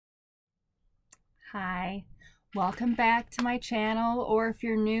Hi, welcome back to my channel, or if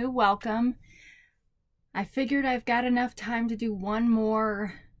you're new, welcome. I figured I've got enough time to do one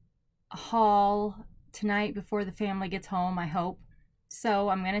more haul tonight before the family gets home, I hope. So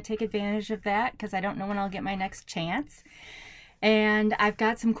I'm going to take advantage of that because I don't know when I'll get my next chance. And I've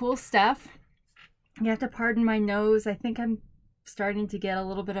got some cool stuff. You have to pardon my nose. I think I'm starting to get a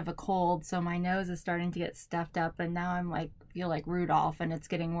little bit of a cold, so my nose is starting to get stuffed up, and now I'm like, feel like Rudolph, and it's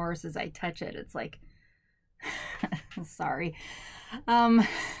getting worse as I touch it. It's like, sorry. But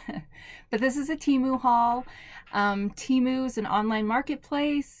this is a Temu haul. Temu is an online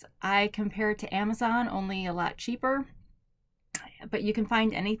marketplace. I compare it to Amazon, only a lot cheaper. But you can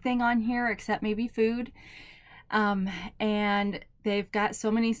find anything on here except maybe food. And they've got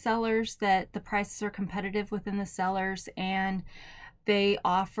so many sellers that the prices are competitive within the sellers, and they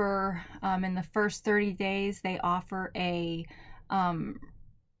offer, in the first 30 days, they offer a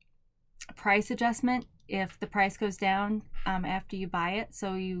price adjustment if the price goes down after you buy it,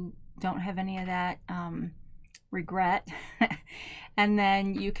 so you don't have any of that regret. And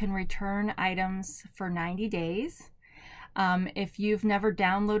then you can return items for 90 days. If you've never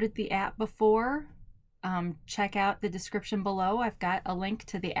downloaded the app before, check out the description below. I've got a link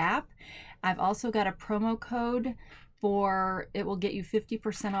to the app. I've also got a promo code for it will get you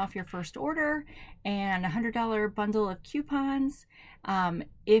 50% off your first order and a $100 bundle of coupons.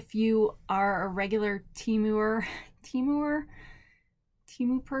 If you are a regular Temu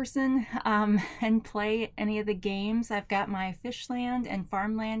person and play any of the games, I've got my Fishland and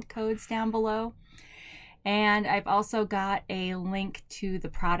Farmland codes down below. And I've also got a link to the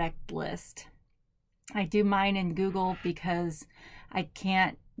product list. I do mine in Google because I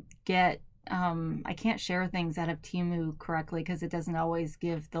can't get I can't share things out of Temu correctly because it doesn't always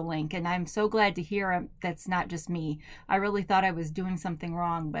give the link. And I'm so glad to hear that's not just me. I really thought I was doing something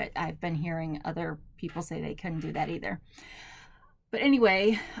wrong, but I've been hearing other people say they couldn't do that either. But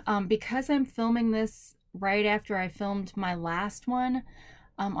anyway, because I'm filming this right after I filmed my last one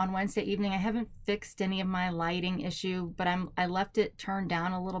on Wednesday evening, I haven't fixed any of my lighting issue, but I left it turned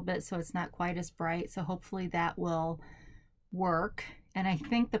down a little bit so it's not quite as bright. So hopefully that will work. And I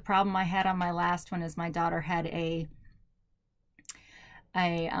think the problem I had on my last one is my daughter had a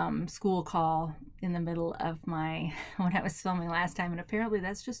school call in the middle of when I was filming last time, and apparently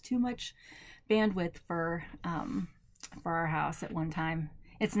that's just too much bandwidth for our house at one time.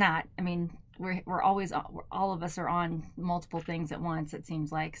 It's not. I mean, we're always, all of us are on multiple things at once, it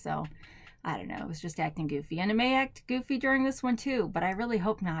seems like. So I don't know, it was just acting goofy, and it may act goofy during this one too, but I really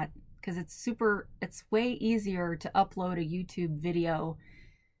hope not, because it's way easier to upload a YouTube video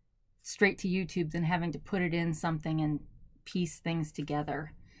straight to YouTube than having to put it in something and piece things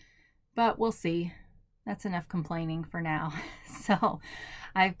together. But we'll see. That's enough complaining for now. So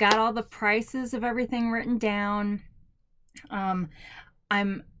I've got all the prices of everything written down. I'm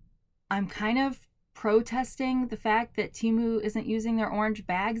kind of protesting the fact that Temu isn't using their orange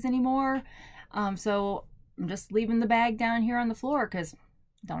bags anymore. So I'm just leaving the bag down here on the floor because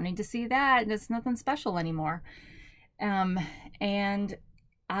don't need to see that. It's nothing special anymore. And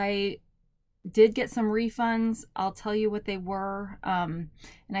I did get some refunds. I'll tell you what they were. And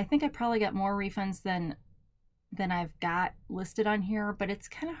I think I probably got more refunds than I've got listed on here, but it's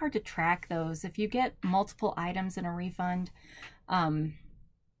kind of hard to track those. If you get multiple items in a refund,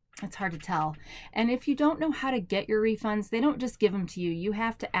 it's hard to tell. And if you don't know how to get your refunds, they don't just give them to you. You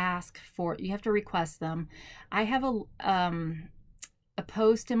have to ask for, you have to request them. I have a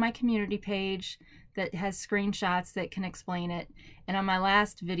post in my community page that has screenshots that can explain it. And on my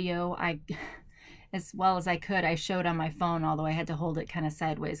last video, as well as I could, I showed on my phone, although I had to hold it kind of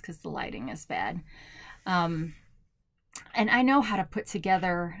sideways because the lighting is bad. And I know how to put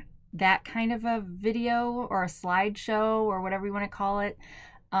together that kind of a video or a slideshow or whatever you want to call it.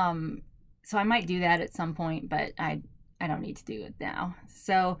 So I might do that at some point, but I don't need to do it now.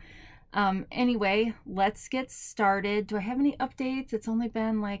 So anyway, let's get started. Do I have any updates? It's only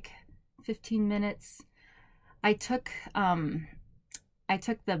been like 15 minutes. I took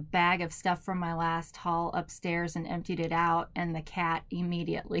the bag of stuff from my last haul upstairs and emptied it out, and the cat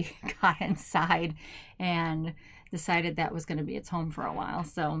immediately got inside and decided that was going to be its home for a while.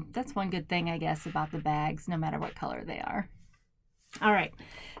 So that's one good thing, I guess, about the bags, no matter what color they are. All right,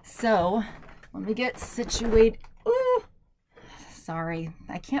 so let me get situated. Ooh, sorry,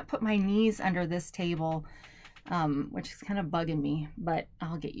 I can't put my knees under this table, which is kind of bugging me, but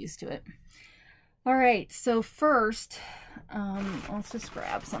I'll get used to it. All right, so first, let's just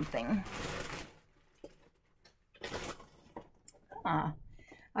grab something.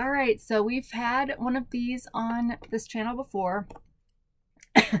 All right, so we've had one of these on this channel before.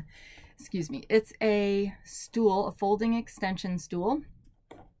 excuse me, it's a stool, a folding extension stool.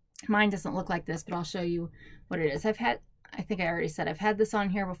 Mine doesn't look like this, but I'll show you what it is. I think I already said I've had this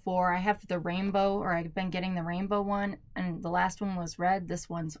on here before. I have the rainbow, or I've been getting the rainbow one, and the last one was red. This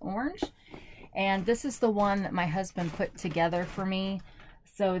one's orange. And this is the one that my husband put together for me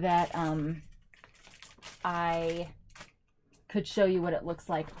so that I could show you what it looks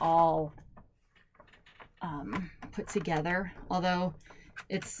like all put together. Although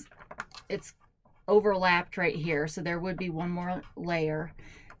it's overlapped right here, so there would be one more layer.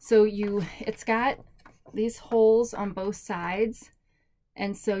 So it's got these holes on both sides,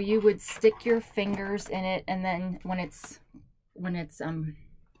 and so you would stick your fingers in it, and then when it's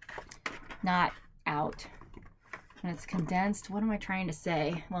not out, when it's condensed, what am I trying to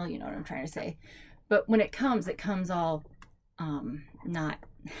say? Well, you know what I'm trying to say. But when it comes all not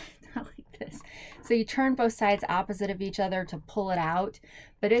like this. So you turn both sides opposite of each other to pull it out,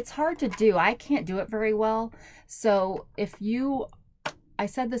 but it's hard to do. I can't do it very well. So I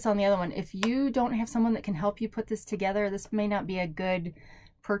said this on the other one, if you don't have someone that can help you put this together, this may not be a good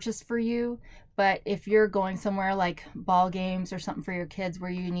purchase for you. But if you're going somewhere like ball games or something for your kids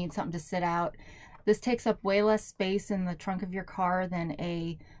where you need something to sit out, this takes up way less space in the trunk of your car than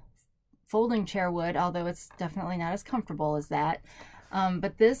a folding chair would, although it's definitely not as comfortable as that.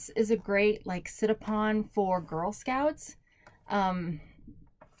 But this is a great like sit upon for Girl Scouts.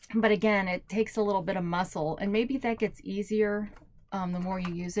 But again, it takes a little bit of muscle, and maybe that gets easier the more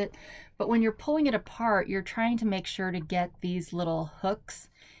you use it. But when you're pulling it apart, you're trying to make sure to get these little hooks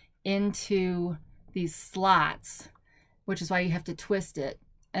into these slots, which is why you have to twist it,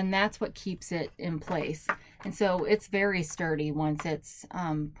 and that's what keeps it in place. And so it's very sturdy once it's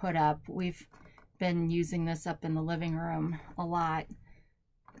put up. We've been using this up in the living room a lot,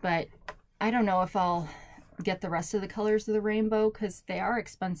 but I don't know if I'll get the rest of the colors of the rainbow because they are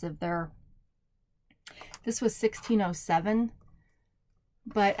expensive. This was $16.07.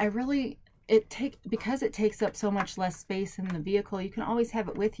 But because it takes up so much less space in the vehicle, you can always have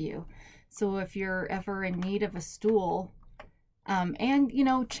it with you. So if you're ever in need of a stool, and you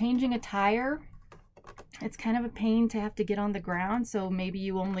know, changing a tire, it's kind of a pain to have to get on the ground. So maybe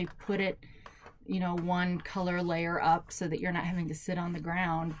you only put it, you know, one color layer up so that you're not having to sit on the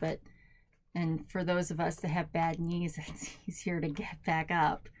ground. And for those of us that have bad knees, it's easier to get back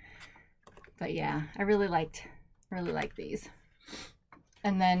up. But yeah, I really like these.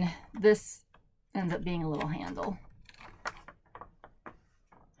 And then this ends up being a little handle.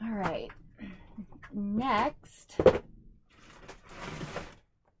 All right, next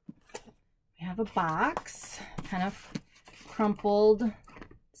we have a box, kind of crumpled.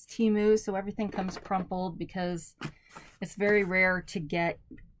 It's Temu, so everything comes crumpled because it's very rare to get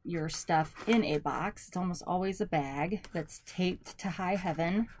your stuff in a box. It's almost always a bag that's taped to high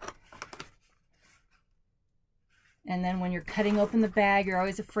heaven. And then when you're cutting open the bag, you're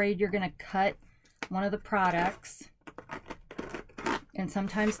always afraid you're going to cut one of the products. And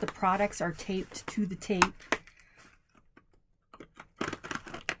sometimes the products are taped to the tape.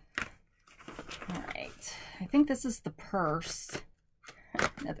 All right. I think this is the purse.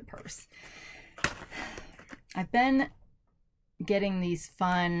 Another purse. I've been getting these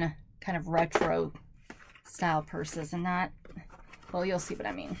fun kind of retro style purses and not, well, you'll see what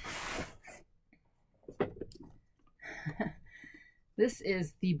I mean. This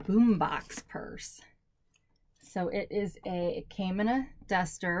is the Boombox purse. So it came in a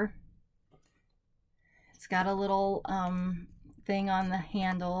duster. It's got a little thing on the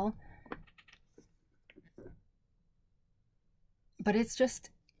handle. But it's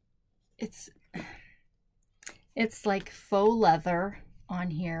like faux leather on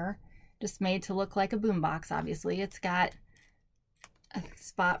here, just made to look like a boombox, obviously. It's got a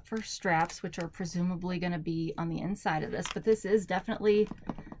spot for straps, which are presumably going to be on the inside of this, but this is definitely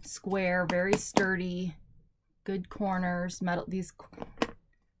square, very sturdy, good corners, metal.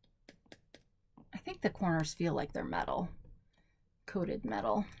 I think the corners feel like they're metal, coated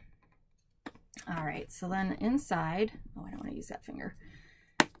metal. All right, so then inside, oh, I don't want to use that finger.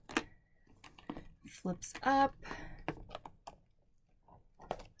 Flips up.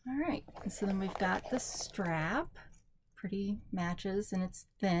 All right, so then we've got the strap. Pretty matches, and it's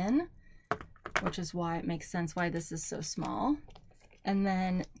thin, which is why it makes sense why this is so small. And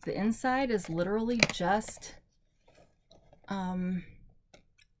then the inside is literally just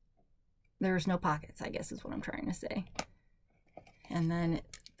there's no pockets, I guess is what I'm trying to say. And then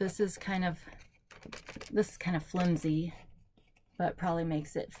this is kind of flimsy, but probably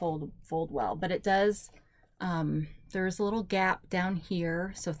makes it fold well. But it does, there's a little gap down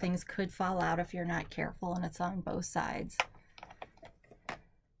here, so things could fall out if you're not careful, and it's on both sides.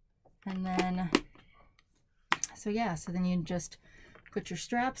 And then, so yeah, so then you just put your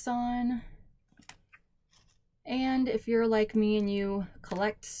straps on. And if you're like me and you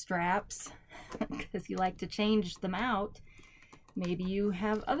collect straps because you like to change them out, maybe you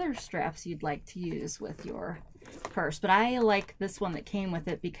have other straps you'd like to use with your purse. But I like this one that came with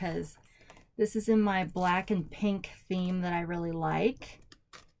it because this is in my black and pink theme that I really like.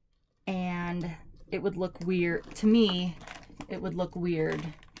 And it would look weird, to me, it would look weird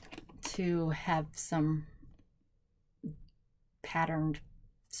to have some patterned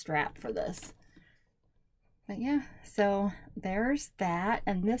strap for this. But yeah, so there's that.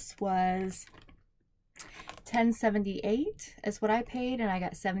 And this was $10.78 is what I paid, and I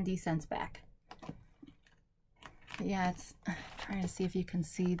got 70 cents back. But yeah, it's I'm trying to see if you can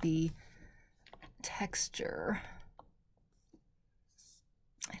see the texture.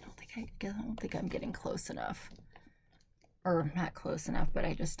 I don't think I'm getting close enough. Or not close enough, but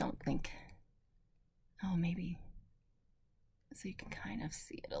I just don't think. Oh, maybe. So you can kind of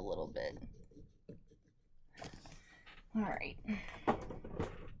see it a little bit. All right.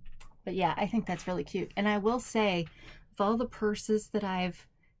 But yeah, I think that's really cute. And I will say, of all the purses that I've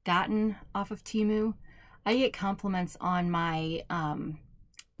gotten off of Temu, I get compliments on my,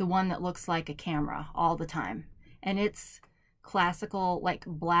 the one that looks like a camera all the time. And it's classical, like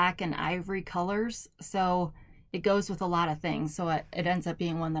black and ivory colors. So it goes with a lot of things. So it ends up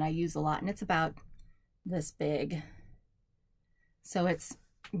being one that I use a lot. And it's about this big. So it's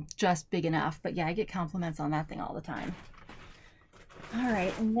just big enough. But yeah, I get compliments on that thing all the time. All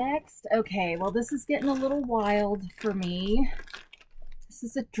right, next. Okay, well, this is getting a little wild for me. This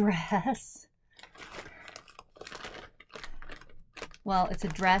is a dress. Well, it's a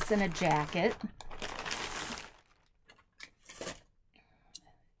dress and a jacket.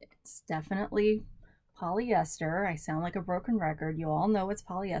 It's definitely polyester. I sound like a broken record. You all know it's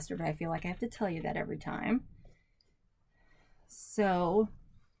polyester, but I feel like I have to tell you that every time. So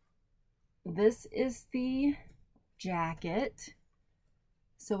this is the jacket.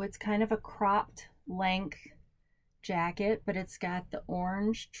 So it's kind of a cropped length jacket, but it's got the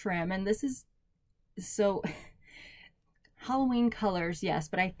orange trim. And this is so Halloween colors, yes,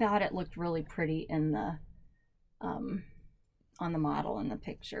 but I thought it looked really pretty in the on the model in the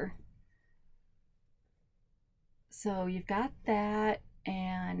picture. So you've got that,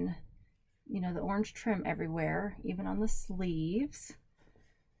 and you know, the orange trim everywhere, even on the sleeves.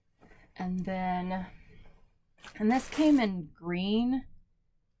 And then, and this came in green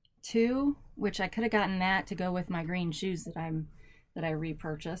too, which I could have gotten that to go with my green shoes that I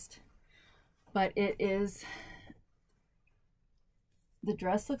repurchased. But it is, the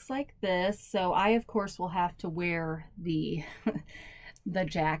dress looks like this. So I of course will have to wear the the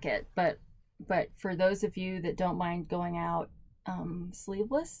jacket, but for those of you that don't mind going out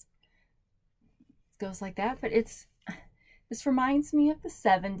sleeveless, it goes like that. But this reminds me of the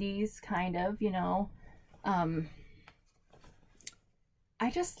 70s, kind of, you know. I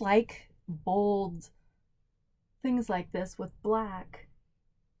just like bold things like this with black.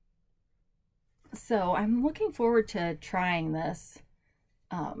 So I'm looking forward to trying this.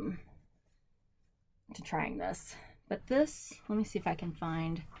 But this, let me see if I can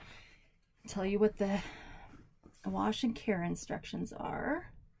tell you what the wash and care instructions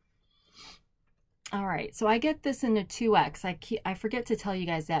are. All right, so I get this in a 2X. I forget to tell you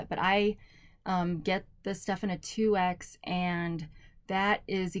guys that, but I get this stuff in a 2X, and that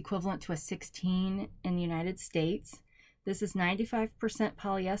is equivalent to a 16 in the United States. This is 95%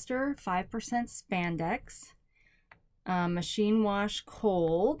 polyester, 5% spandex, machine wash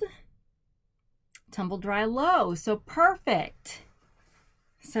cold, tumble dry low. So perfect.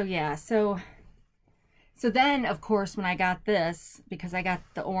 So yeah, so then of course when I got this, because I got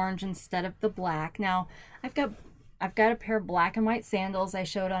the orange instead of the black. Now I've got a pair of black and white sandals I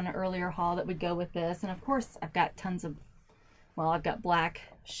showed on an earlier haul that would go with this, and of course I've got tons of, well, I've got black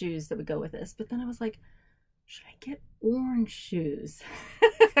shoes that would go with this. But then I was like, should I get orange shoes?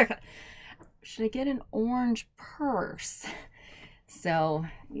 Should I get an orange purse? So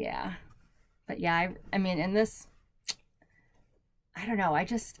yeah, but yeah, I mean, in this, I don't know,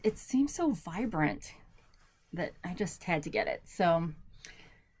 it seems so vibrant that I just had to get it. So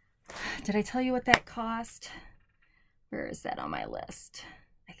did I tell you what that cost? Where is that on my list?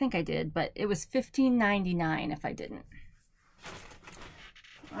 I think I did, but it was $15.99 if I didn't.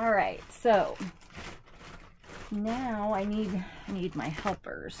 All right, so now I need my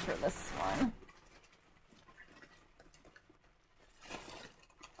helpers for this one.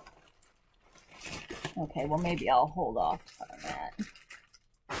 Okay, well, maybe I'll hold off on that.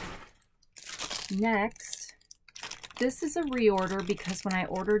 Next, this is a reorder because when I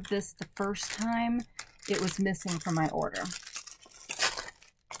ordered this the first time, it was missing from my order.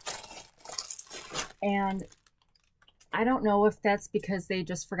 And I don't know if that's because they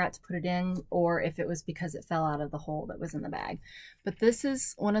just forgot to put it in or if it was because it fell out of the hole that was in the bag. But this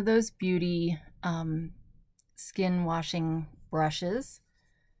is one of those beauty skin washing brushes.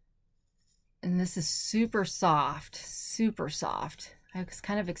 And this is super soft, super soft. I was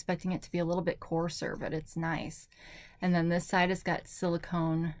kind of expecting it to be a little bit coarser, but it's nice. And then this side has got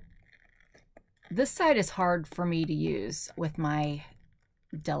silicone. This side is hard for me to use with my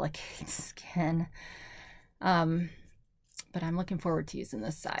delicate skin. But I'm looking forward to using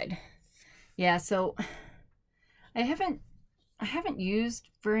this side. Yeah, so I haven't used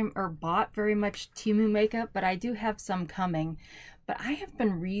or bought very much Temu makeup, but I do have some coming. But I have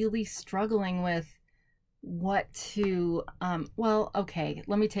been really struggling with what to, well, okay,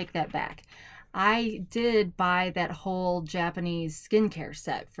 let me take that back. I did buy that whole Japanese skincare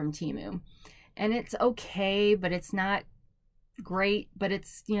set from Temu, and it's okay, but it's not great, but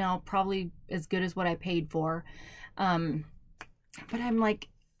it's, you know, probably as good as what I paid for. But I'm like,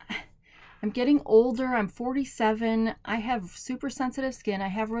 I'm getting older. I'm 47. I have super sensitive skin. I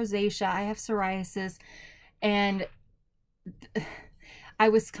have rosacea. I have psoriasis. And I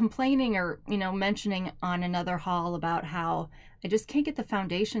was complaining or, you know, mentioning on another haul about how I just can't get the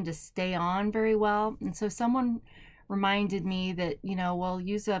foundation to stay on very well. And so someone reminded me that, you know, well,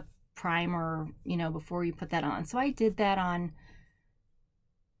 use a primer, you know, before you put that on. So I did that on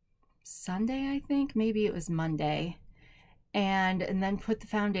Sunday, I think. Maybe it was Monday. And then put the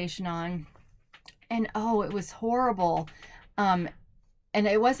foundation on, and oh, it was horrible. And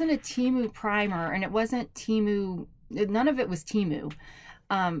it wasn't a Temu primer, and it wasn't Temu, none of it was Temu.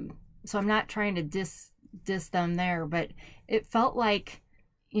 So I'm not trying to diss them there, but it felt like,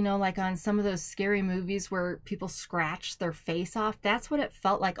 you know, like on some of those scary movies where people scratch their face off. That's what it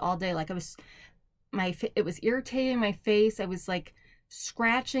felt like all day. Like it was irritating my face. I was like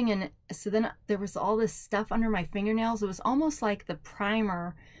scratching, and so then there was all this stuff under my fingernails. It was almost like the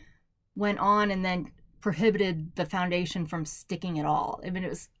primer went on and then prohibited the foundation from sticking at all. I mean, it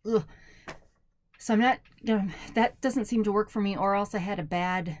was ugh. So I'm not, you know, that doesn't seem to work for me, or else I had a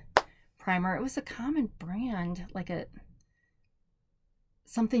bad primer. It was a common brand, like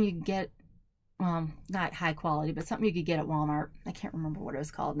something you could get, well, not high quality, but something you could get at Walmart. I can't remember what it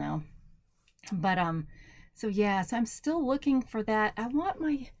was called now. But so yeah, so I'm still looking for that. I want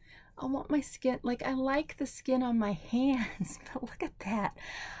my skin, like I like the skin on my hands, but look at that.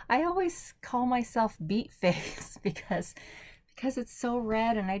 I always call myself beet face because it's so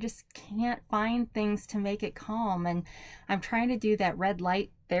red, and I just can't find things to make it calm. And I'm trying to do that red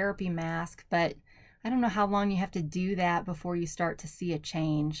light therapy mask, but I don't know how long you have to do that before you start to see a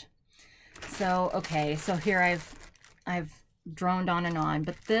change. So, okay, so here I've droned on and on,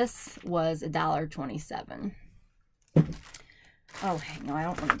 but this was $1.27. Oh, hey, no, I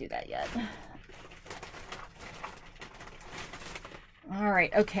don't want to do that yet. All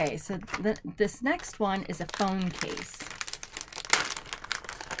right, okay, so this next one is a phone case.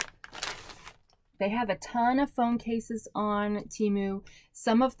 They have a ton of phone cases on Temu.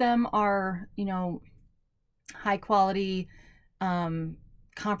 Some of them are, you know, high quality,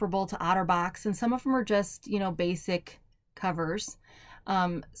 comparable to OtterBox, and some of them are just, you know, basic covers.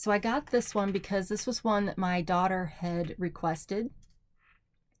 So I got this one because this was one that my daughter had requested.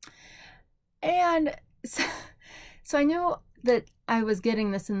 And so I knew that I was getting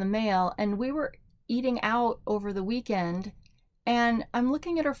this in the mail, and we were eating out over the weekend, and I'm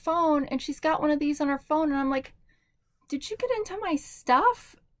looking at her phone, and she's got one of these on her phone, and I'm like, did you get into my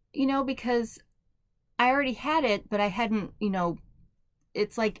stuff? You know, because I already had it, but I hadn't, you know,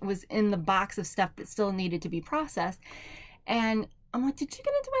 it's like it was in the box of stuff that still needed to be processed. And I'm like, did you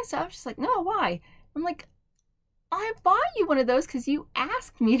get into my stuff? She's like, no, why? I'm like, I bought you one of those because you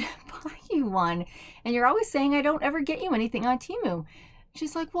asked me to buy you one. And you're always saying I don't ever get you anything on Temu.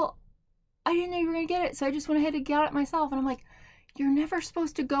 She's like, well, I didn't know you were going to get it, so I just went ahead and got it myself. And I'm like, you're never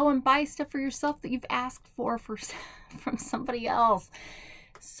supposed to go and buy stuff for yourself that you've asked for from somebody else.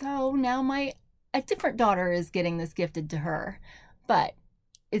 So now a different daughter is getting this gifted to her. But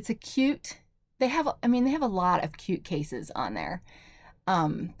it's a cute, they have a lot of cute cases on there.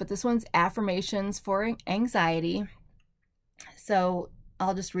 But this one's affirmations for anxiety. So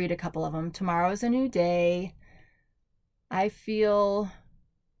I'll just read a couple of them. Tomorrow's a new day. I feel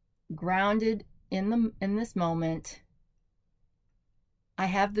grounded in this moment. I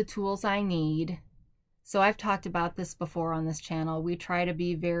have the tools I need. So I've talked about this before on this channel. We try to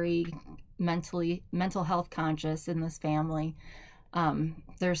be very mental health conscious in this family.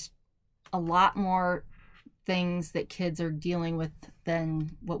 There's a lot more things that kids are dealing with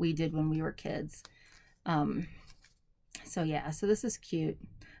than what we did when we were kids. So yeah, so this is cute.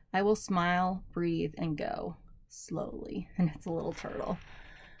 I will smile, breathe, and go slowly. And it's a little turtle.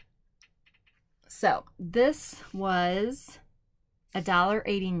 So this was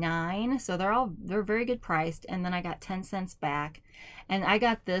 $1.89. So they're very good priced. And then I got 10 cents back. And I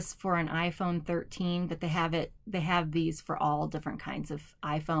got this for an iPhone 13, but they have these for all different kinds of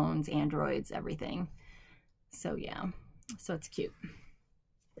iPhones, Androids, everything. So yeah, so it's cute.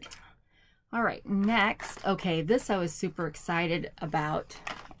 All right, next, okay, this I was super excited about,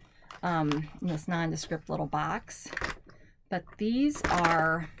 this nondescript little box. But these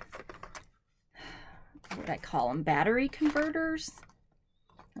are, what would I call them? Battery converters?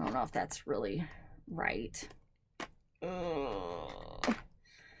 I don't know if that's really right. I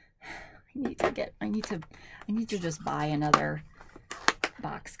need to just buy another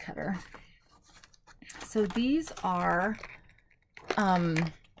box cutter. So these are, does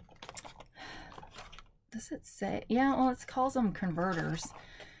it say? Yeah, well, it calls them converters.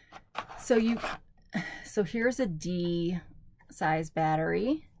 So here's a D size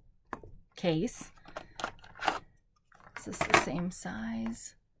battery case. Is this the same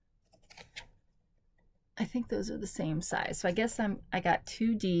size? I think those are the same size. So I guess I got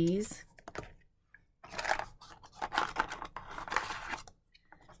 2 Ds.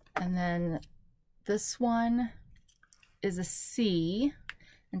 And then this one is a C.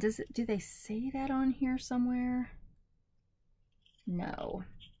 And do they say that on here somewhere? No.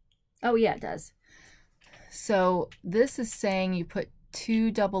 Oh yeah, it does. So this is saying you put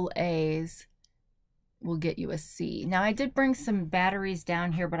 2 AA's will get you a C. Now I did bring some batteries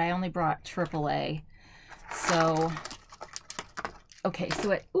down here, but I only brought AAA. So, okay,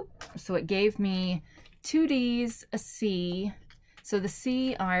 so it gave me 2 D's, a C. So the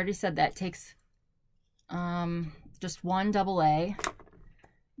C, oh, I already said that, takes just 1 AA.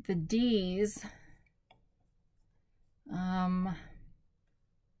 The D's,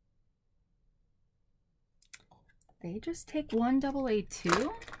 they just take 1 AA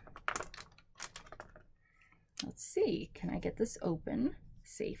too. Let's see, can I get this open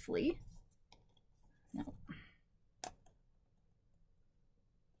safely? No.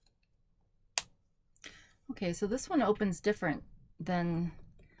 Okay, so this one opens different than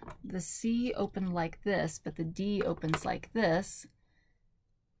the C opened like this, but the D opens like this.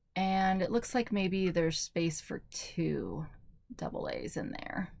 And it looks like maybe there's space for 2 AA's in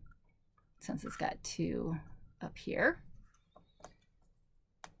there, since it's got 2 up here.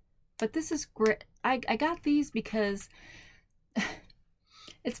 But this is great. I got these because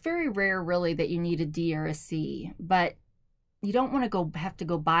it's very rare really that you need a D or a C, but you don't want to have to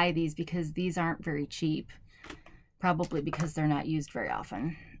go buy these because these aren't very cheap, probably because they're not used very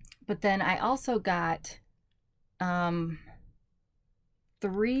often. But then I also got 3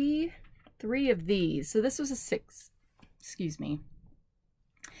 of these. So this was a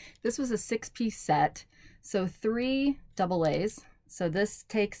this was a 6-piece set. So 3 AA's. So this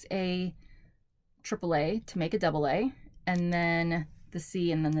takes a AAA to make a AA, and then the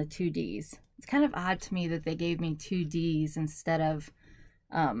C, and then the 2 D's. It's kind of odd to me that they gave me 2 D's instead of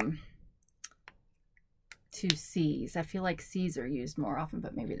 2 C's. I feel like C's are used more often,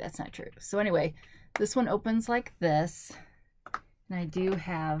 but maybe that's not true. So anyway, this one opens like this. And I do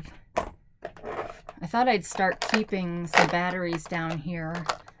have, I thought I'd start keeping some batteries down here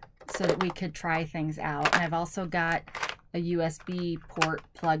so that we could try things out. And I've also got a USB port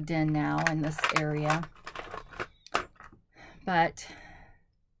plugged in now in this area. But,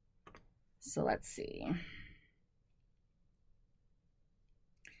 so let's see. I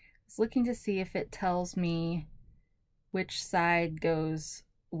was looking to see if it tells me which side goes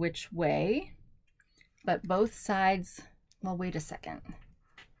which way, but both sides, well, wait a second.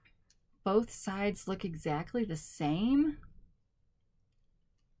 Both sides look exactly the same.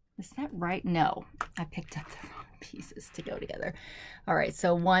 Is that right? No, I picked up the wrong pieces to go together. All right,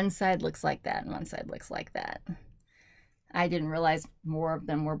 so one side looks like that and one side looks like that. I didn't realize more of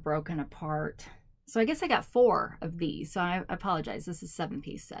them were broken apart. So I guess I got 4 of these. So I apologize. This is a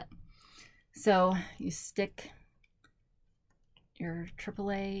 7-piece set. So you stick your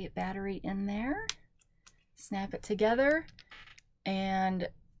AAA battery in there, snap it together, and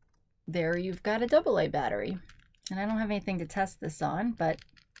there you've got a AA battery. And I don't have anything to test this on, but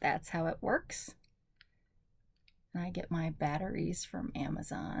that's how it works. And I get my batteries from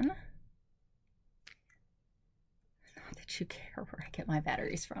Amazon. Not that you care where I get my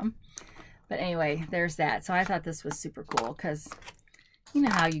batteries from. But anyway, there's that. So I thought this was super cool because you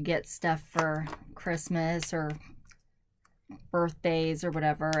know how you get stuff for Christmas or birthdays or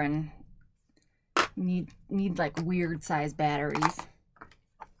whatever, and need like weird size batteries.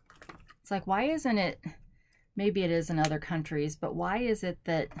 It's like, why isn't it, maybe it is in other countries, but why is it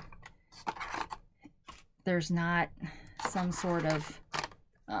that there's not some sort of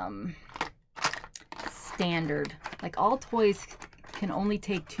standard? Like all toys can only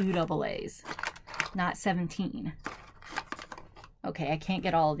take 2 AA's, not 17. Okay, I can't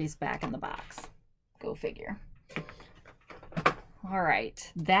get all of these back in the box. Go figure. All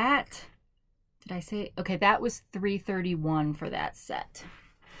right, that, did I say? Okay, that was $331 for that set.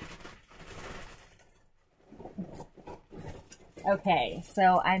 Okay,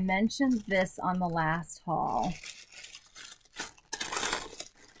 so I mentioned this on the last haul.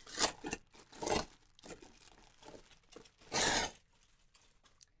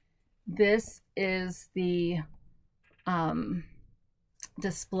 This is the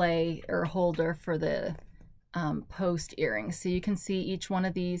display or holder for the post earrings. So you can see each one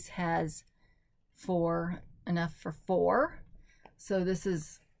of these has enough for 4. So this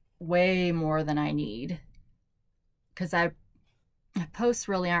is way more than I need, because posts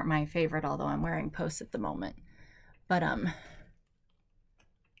really aren't my favorite, although I'm wearing posts at the moment. But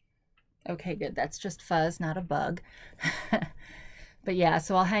okay, good. That's just fuzz, not a bug. But yeah,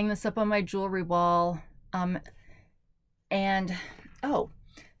 so I'll hang this up on my jewelry wall. And oh,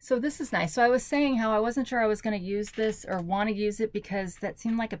 so this is nice. So I was saying how I wasn't sure I was going to use this or want to use it, because that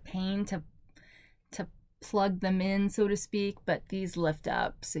seemed like a pain to plug them in, so to speak, but these lift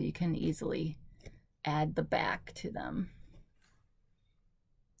up so you can easily add the back to them.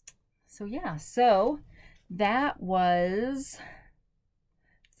 So yeah, so that was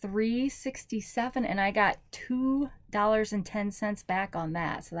 $367, and I got $2.10 back on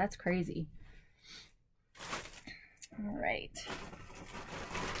that. So that's crazy. All right.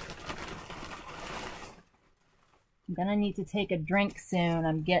 I'm gonna need to take a drink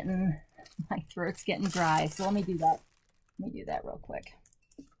soon. My throat's getting dry. So let me do that. Let me do that real quick.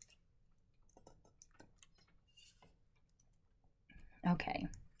 Okay.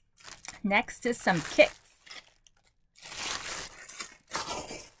 Next is some kicks.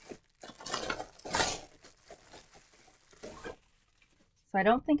 So I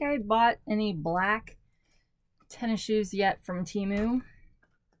don't think I bought any black tennis shoes yet from Temu,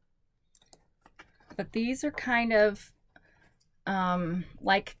 but these are kind of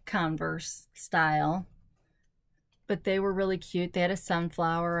like Converse style, but they were really cute. They had a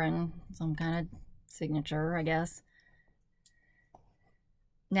sunflower and some kind of signature, I guess.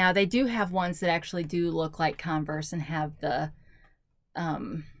 Now they do have ones that actually do look like Converse and have the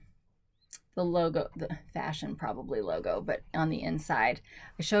logo, the fashion probably logo, but on the inside.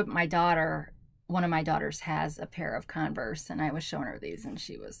 I showed my daughter, one of my daughters has a pair of Converse, and I was showing her these, and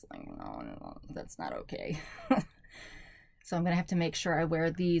she was like, no, that's not okay. So I'm gonna have to make sure I wear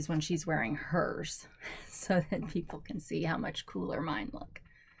these when she's wearing hers, so that people can see how much cooler mine look.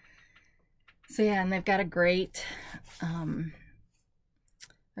 So yeah, and they've got a great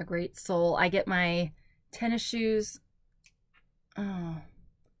sole. I get my tennis shoes, oh,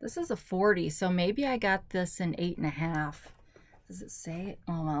 this is a 40, so maybe I got this in 8.5. Does it say?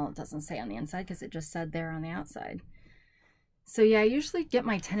 Oh, well, it doesn't say on the inside because it just said there on the outside. So yeah, I usually get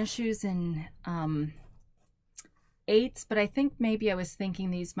my tennis shoes in 8s, but I think maybe I was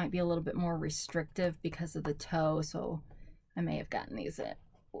thinking these might be a little bit more restrictive because of the toe, so I may have gotten these at,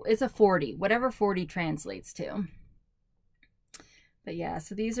 it's a 40, whatever 40 translates to. But yeah,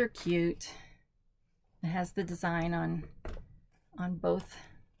 so these are cute. It has the design on both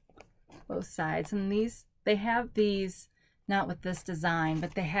sides, and they have these not with this design,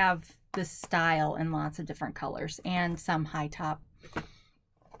 but they have this style in lots of different colors and some high top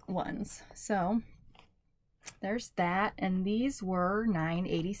ones. So there's that, and these were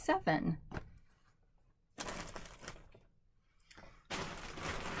 $9.87.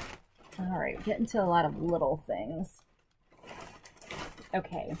 All right, getting to a lot of little things.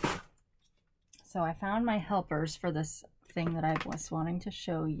 Okay, so I found my helpers for this thing that I was wanting to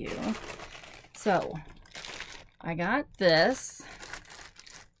show you. So I got this.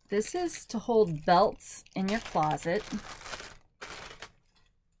 This is to hold belts in your closet.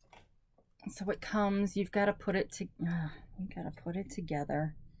 So it comes, you've got to put it together.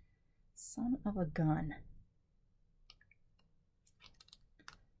 Son of a gun.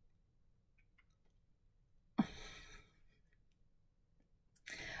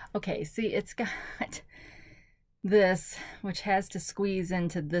 Okay, see, it's got this, which has to squeeze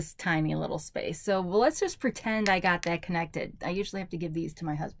into this tiny little space. So well, let's just pretend I got that connected. I usually have to give these to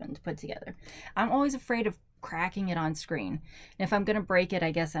my husband to put together. I'm always afraid of cracking it on screen. And if I'm going to break it,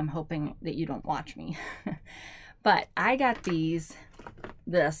 I guess I'm hoping that you don't watch me. But I got these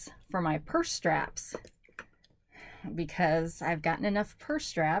this for my purse straps, because I've gotten enough purse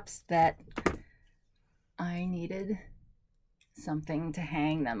straps that I needed something to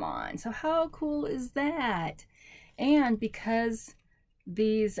hang them on. So how cool is that? And because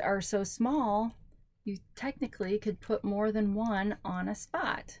these are so small, you technically could put more than one on a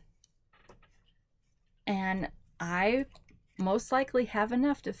spot. And I most likely have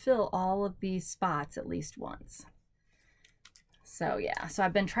enough to fill all of these spots at least once. So yeah, so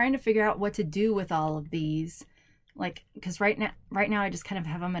I've been trying to figure out what to do with all of these, like, because right now I just kind of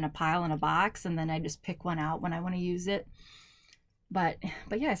have them in a pile in a box, and then I just pick one out when I want to use it. But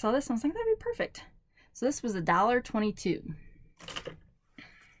yeah, I saw this and I was like, that'd be perfect. So this was $1.22.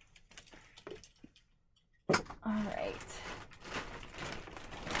 All right.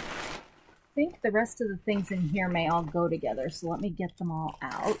 I think the rest of the things in here may all go together, so let me get them all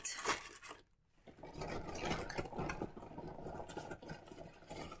out.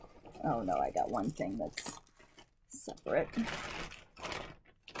 Oh no, I got one thing that's separate.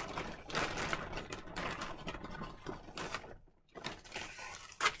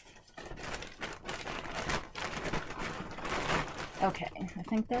 Okay, I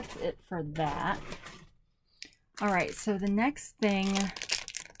think that's it for that. All right, so the next thing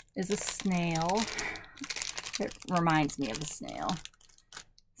is a snail. It reminds me of a snail.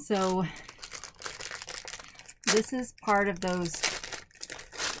 So this is part of those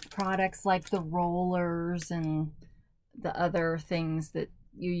products like the rollers and the other things that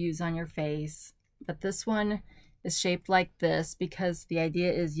you use on your face. But this one is shaped like this because the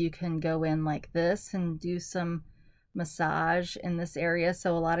idea is you can go in like this and do some massage in this area.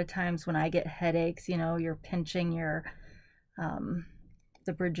 So a lot of times when I get headaches, you know, you're pinching your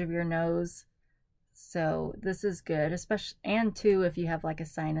the bridge of your nose. So this is good, especially, and too if you have like a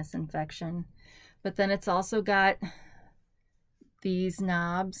sinus infection. But then it's also got these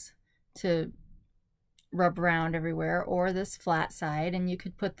knobs to rub around everywhere, or this flat side, and you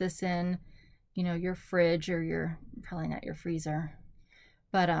could put this in, you know, your fridge or your, probably not your freezer,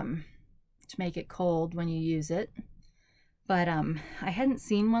 but to make it cold when you use it. But I hadn't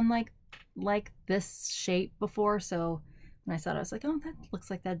seen one like this shape before, so when I saw it, I was like, oh, that looks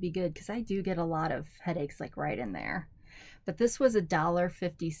like that'd be good, because I do get a lot of headaches like right in there. But this was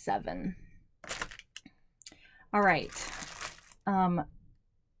 $1.57. All right.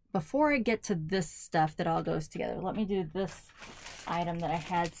 Before I get to this stuff that all goes together, let me do this item that I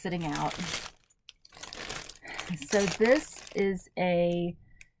had sitting out. So this is a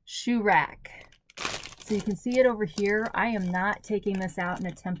shoe rack. So you can see it over here. I am not taking this out and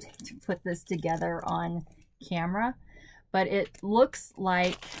attempting to put this together on camera, but it looks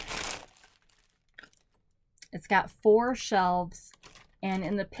like it's got 4 shelves, and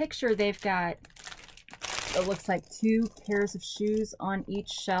in the picture they've got, it looks like 2 pairs of shoes on each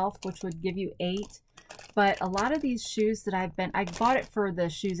shelf, which would give you 8. But a lot of these shoes that I bought it for the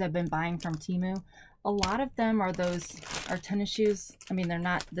shoes I've been buying from Temu. A lot of them are tennis shoes. I mean, they're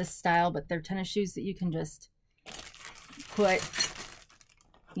not this style, but they're tennis shoes that you can just put,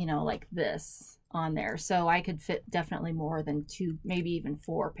 you know, like this on there. So I could fit definitely more than 2, maybe even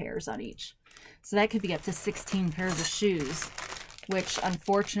 4 pairs on each. So that could be up to 16 pairs of shoes, which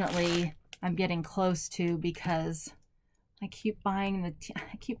unfortunately I'm getting close to, because I keep buying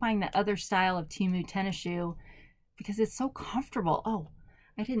that other style of Temu tennis shoe because it's so comfortable. Oh,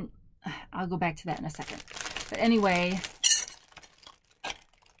 I'll go back to that in a second. But anyway,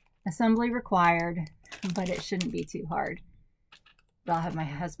 assembly required, but it shouldn't be too hard. But I'll have my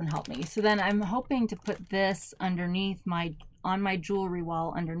husband help me. So then I'm hoping to put this underneath on my jewelry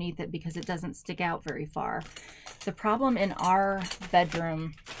wall underneath it, because it doesn't stick out very far. The problem in our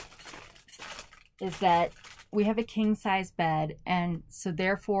bedroom is that we have a king size bed, and so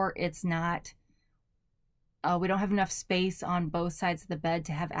therefore it's not, we don't have enough space on both sides of the bed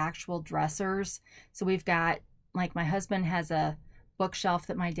to have actual dressers. So we've got, like, my husband has a bookshelf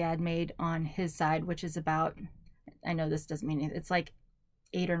that my dad made on his side, which is about, I know this doesn't mean anything, it's like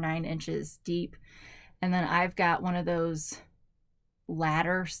 8 or 9 inches deep. And then I've got one of those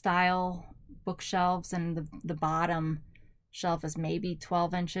ladder style bookshelves, and the bottom shelf is maybe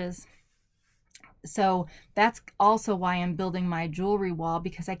 12 inches. So that's also why I'm building my jewelry wall,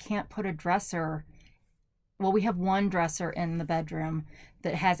 because I can't put a dresser. Well, we have one dresser in the bedroom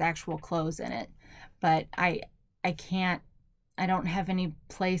that has actual clothes in it, but I don't have any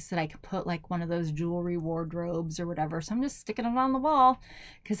place that I could put like one of those jewelry wardrobes or whatever. So I'm just sticking it on the wall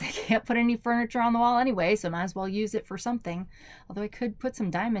because I can't put any furniture on the wall anyway. So I might as well use it for something. Although I could put some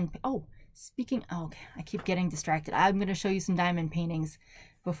diamond. Oh, okay, I keep getting distracted. I'm going to show you some diamond paintings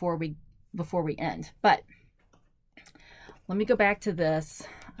before we end. But let me go back to this.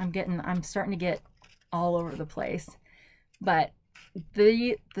 I'm starting to get all over the place, but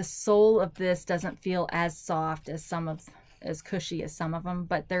the sole of this doesn't feel as soft as as cushy as some of them,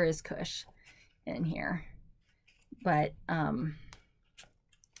 but there is cush in here. But the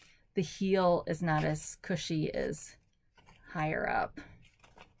heel is not as cushy as higher up.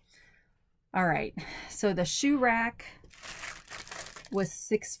 All right, so the shoe rack was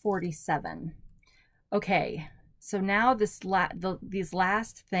 $647. Okay, so now these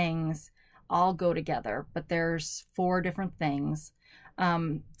last things all go together, but there's 4 different things.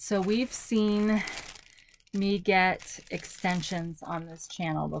 So we've seen me get extensions on this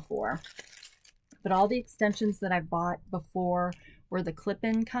channel before, but all the extensions that I bought before were the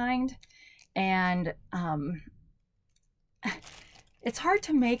clip-in kind, and it's hard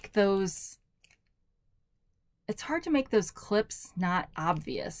to make those clips not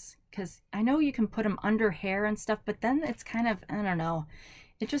obvious, because I know you can put them under hair and stuff, but then it's kind of, I don't know,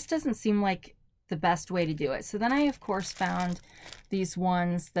 it just doesn't seem like the best way to do it. So then I, of course, found these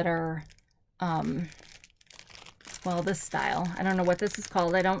ones that are, well, this style. I don't know what this is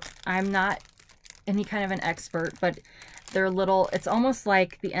called. I'm not any kind of an expert, but they're little, it's almost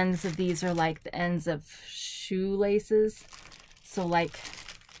like the ends of these are like the ends of shoelaces. So like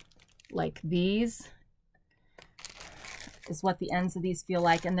these is what the ends of these feel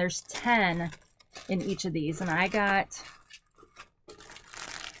like. And there's 10 in each of these. And I got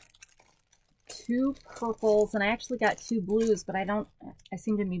 2 purples, and I actually got 2 blues, but I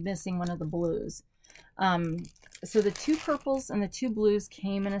seem to be missing one of the blues. So the 2 purples and the 2 blues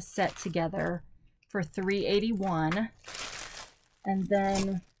came in a set together for $381. And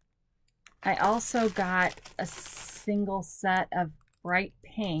then I also got a single set of bright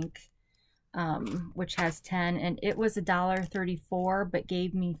pink, which has 10, and it was $1.34, but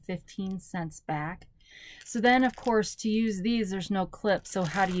gave me 15 cents back. So then, of course, to use these, there's no clip. So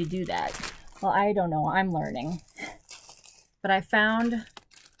how do you do that? Well, I don't know. I'm learning. But I found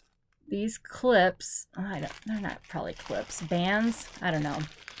these clips. They're not probably clips. Bands. I don't know.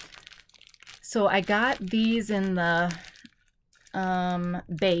 So I got these in the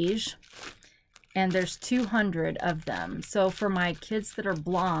beige, and there's 200 of them. So for my kids that are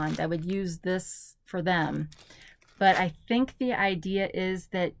blonde, I would use this for them. But I think the idea is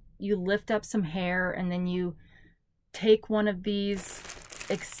that you lift up some hair, and then you take one of these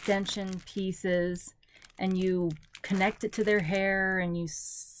extension pieces and you connect it to their hair, and you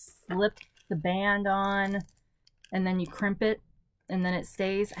slip the band on, and then you crimp it, and then it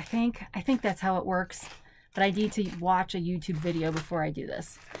stays. I think that's how it works, but I need to watch a YouTube video before I do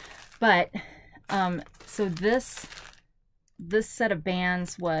this. But so this set of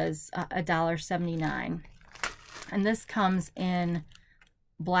bands was $1.79, and this comes in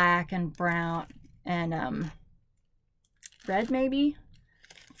black and brown and red, maybe,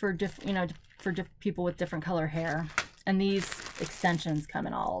 for people with different color hair. And these extensions come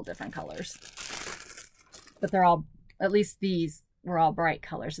in all different colors, but they're all, at least these were all bright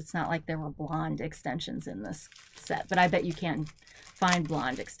colors. It's not like there were blonde extensions in this set, but I bet you can find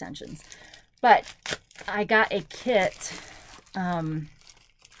blonde extensions. But I got a kit to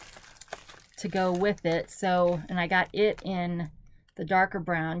go with it. So, and I got it in the darker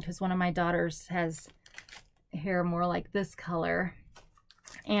brown because one of my daughters has hair more like this color,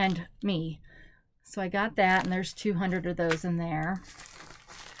 and me. So I got that, and there's 200 of those in there.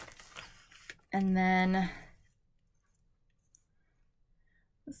 And then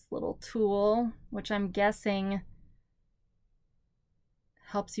this little tool, which I'm guessing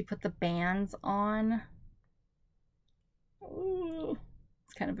helps you put the bands on. Ooh,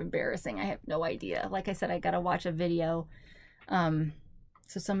 it's kind of embarrassing. I have no idea. Like I said, I gotta watch a video.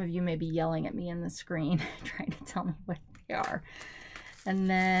 So some of you may be yelling at me in the screen trying to tell me what they are. And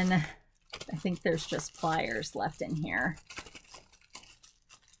then I think there's just pliers left in here.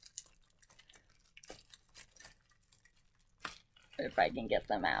 If I can get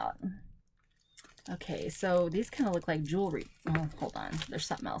them out. Okay, so these kind of look like jewelry. Oh, hold on. There's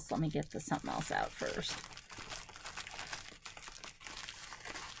something else. Let me get the something else out first.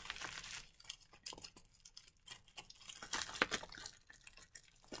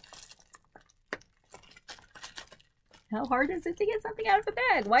 How hard is it to get something out of the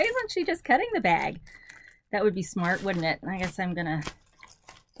bag? Why isn't she just cutting the bag? That would be smart, wouldn't it? I guess I'm gonna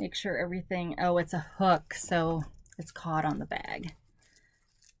make sure everything, oh, it's a hook, so it's caught on the bag.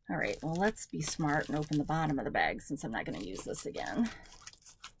 All right, well, let's be smart and open the bottom of the bag since I'm not gonna use this again.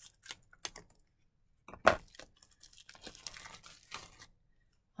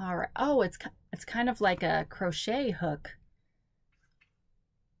 All right, oh, it's kind of like a crochet hook.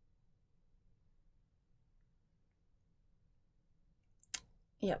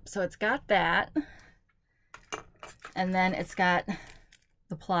 Yep, so it's got that. And then it's got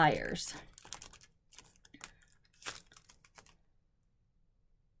the pliers.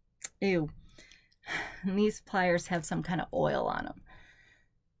 Ew. And these pliers have some kind of oil on them.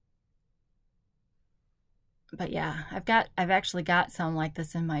 But yeah, I've actually got some like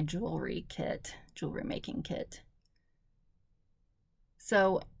this in my jewelry making kit.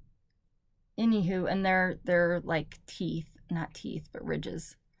 So anywho, and they're like teeth, not teeth, but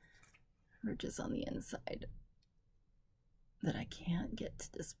ridges on the inside that I can't get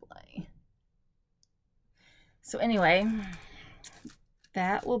to display. So anyway,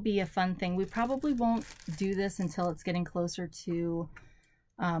 that will be a fun thing. We probably won't do this until it's getting closer to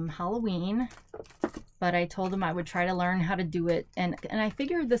Halloween, but I told him I would try to learn how to do it, and I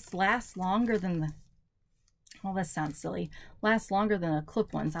figured this lasts longer than the, well, this sounds silly, lasts longer than the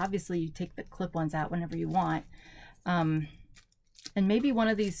clip ones. Obviously you take the clip ones out whenever you want, and maybe one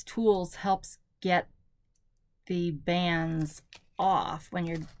of these tools helps get the bands off when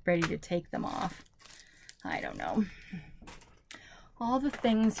you're ready to take them off. I don't know. All the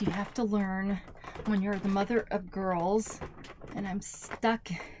things you have to learn when you're the mother of girls, and I'm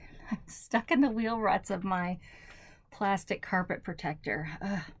stuck in the wheel ruts of my plastic carpet protector.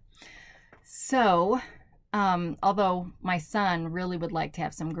 So, although my son really would like to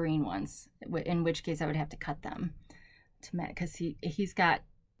have some green ones, in which case I would have to cut them to Matt, because he's got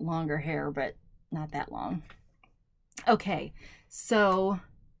longer hair, but not that long. Okay, so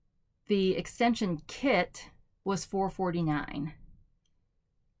the extension kit was $4.49.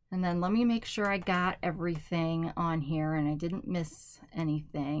 And then let me make sure I got everything on here and I didn't miss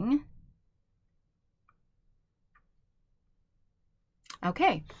anything.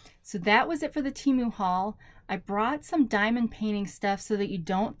 Okay, so that was it for the Temu haul. I brought some diamond painting stuff so that you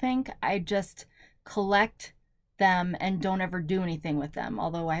don't think I just collect them and don't ever do anything with them,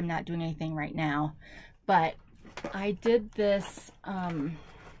 although I'm not doing anything right now. But I did this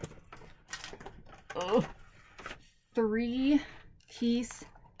 3-piece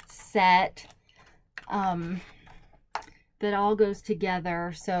set that all goes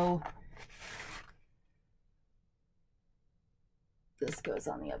together. So this goes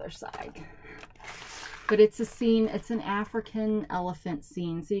on the other side, but it's a scene, it's an African elephant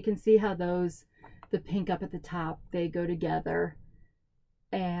scene, so you can see how those, the pink up at the top, they go together.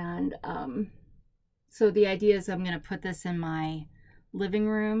 And so the idea is I'm going to put this in my living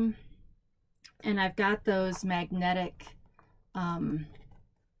room, and I've got those magnetic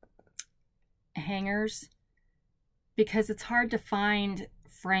hangers because it's hard to find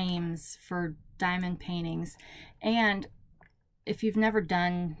frames for diamond paintings. And if you've never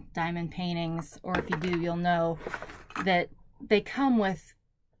done diamond paintings, or if you do, you'll know that they come with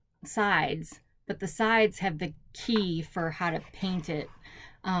sides, but the sides have the key for how to paint it.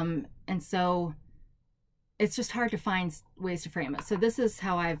 And so it's just hard to find ways to frame it. So this is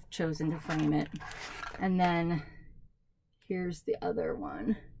how I've chosen to frame it. And then here's the other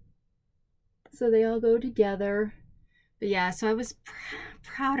one. So they all go together. But yeah, so I was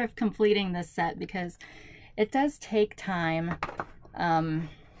proud of completing this set because it does take time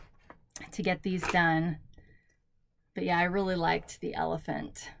to get these done. But yeah, I really liked the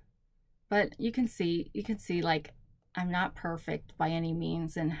elephant. But you can see like I'm not perfect by any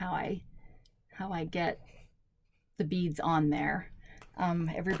means in how I get the beads on there.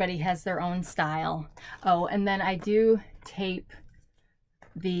 Everybody has their own style. Oh, and then I do tape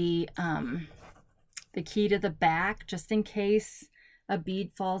the key to the back just in case a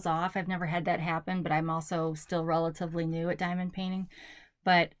bead falls off. I've never had that happen, but I'm also still relatively new at diamond painting.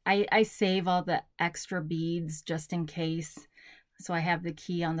 But I save all the extra beads just in case. So I have the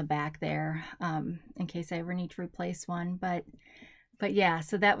key on the back there in case I ever need to replace one. But yeah,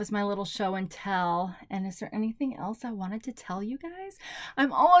 so that was my little show and tell. And is there anything else I wanted to tell you guys?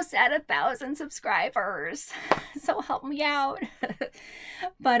 I'm almost at 1,000 subscribers, so help me out.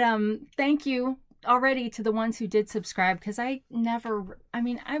 But thank you already to the ones who did subscribe, because I'm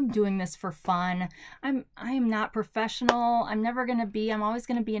doing this for fun. I am not professional. I'm always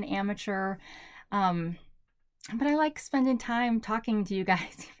gonna be an amateur. But I like spending time talking to you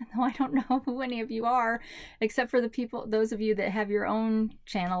guys, even though I don't know who any of you are, except for those of you that have your own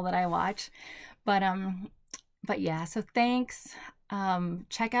channel that I watch. But yeah, so thanks.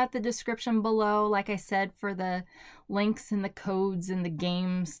 Check out the description below, like I said, for the links and the codes and the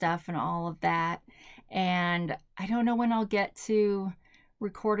game stuff and all of that. And I don't know when I'll get to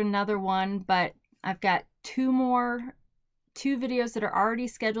record another one, but I've got two videos that are already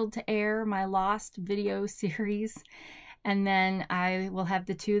scheduled to air, my Lost video series. And then I will have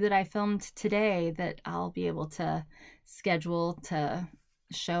the 2 that I filmed today that I'll be able to schedule to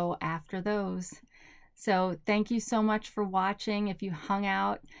show after those. So thank you so much for watching. If you hung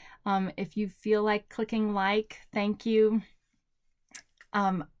out, if you feel like clicking like, thank you.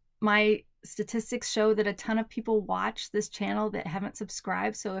 My statistics show that a ton of people watch this channel that haven't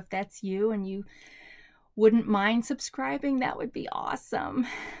subscribed. So if that's you and you wouldn't mind subscribing, that would be awesome.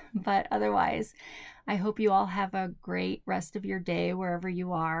 But otherwise, I hope you all have a great rest of your day wherever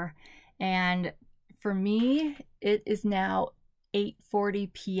you are. And for me, it is now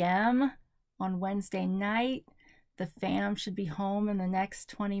 8:40 p.m. on Wednesday night. The fam should be home in the next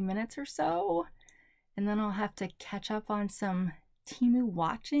 20 minutes or so. And then I'll have to catch up on some Temu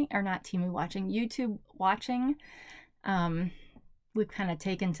watching, or not Temu watching, YouTube watching. We've kind of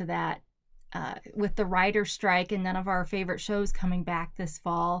taken to that with the writer strike and none of our favorite shows coming back this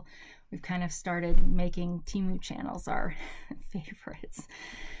fall. We've kind of started making Temu channels our favorites.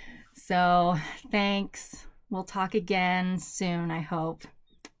 So thanks. We'll talk again soon, I hope.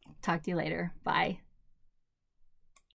 Talk to you later. Bye.